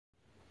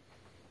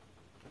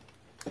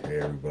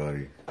Hey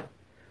everybody,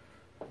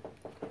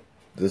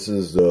 this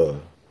is the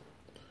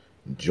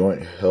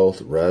Joint Health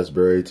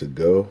Raspberry to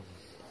go,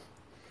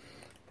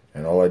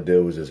 and all I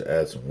did was just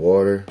add some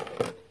water.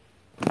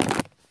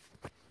 As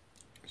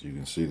you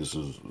can see, this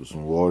is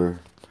some water.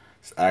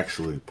 It's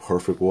actually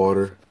perfect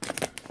water,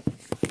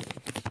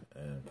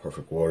 and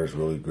perfect water is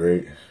really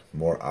great.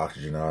 More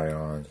oxygen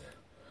ions.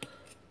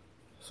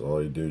 So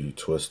all you do, you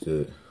twist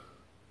it,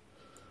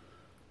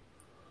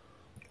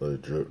 let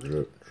it drip,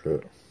 drip,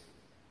 drip.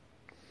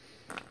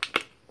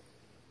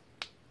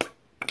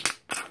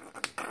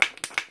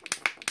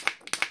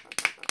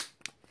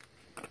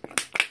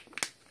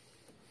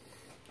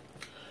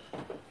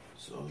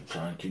 So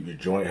trying to keep your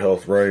joint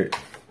health right.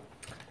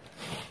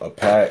 A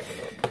pack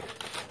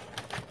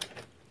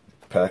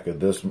of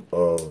this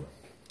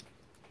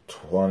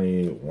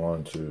 20,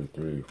 1, 2,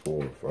 3,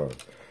 4,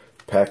 5.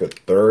 Pack of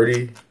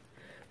 32s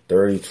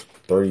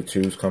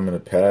come in a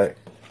pack.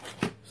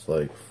 It's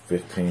like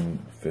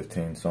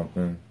 15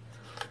 something.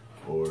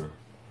 Or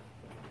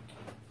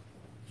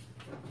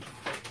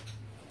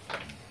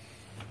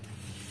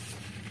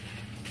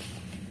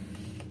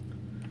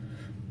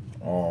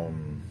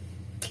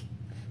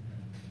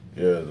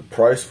yeah, the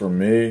price for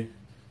me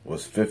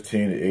was $15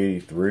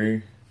 to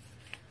 $83.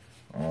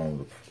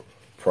 The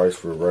price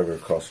for regular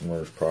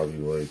customers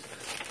probably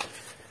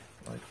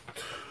like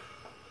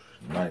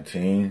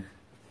 19,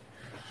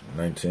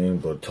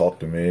 but talk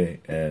to me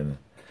and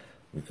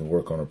we can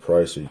work on a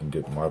price so you can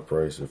get my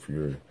price if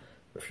you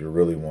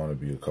really want to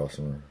be a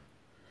customer,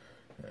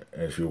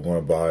 and if you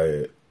want to buy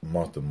it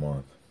month to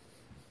month.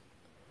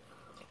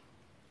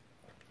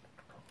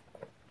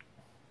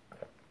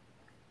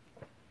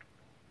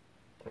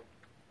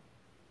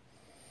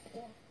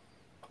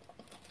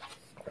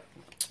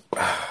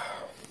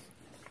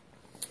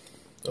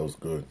 That was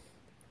good.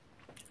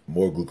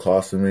 More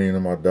glucosamine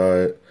in my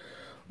diet,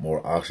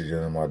 more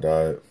oxygen in my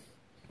diet.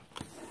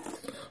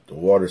 The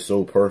water's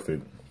so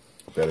perfect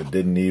that it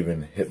didn't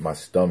even hit my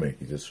stomach.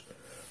 It just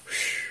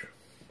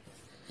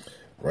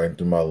right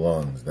through my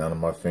lungs, down to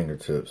my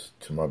fingertips,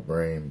 to my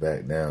brain,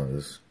 back down.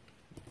 It's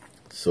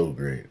so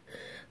great.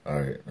 All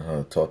right,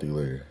 talk to you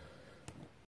later.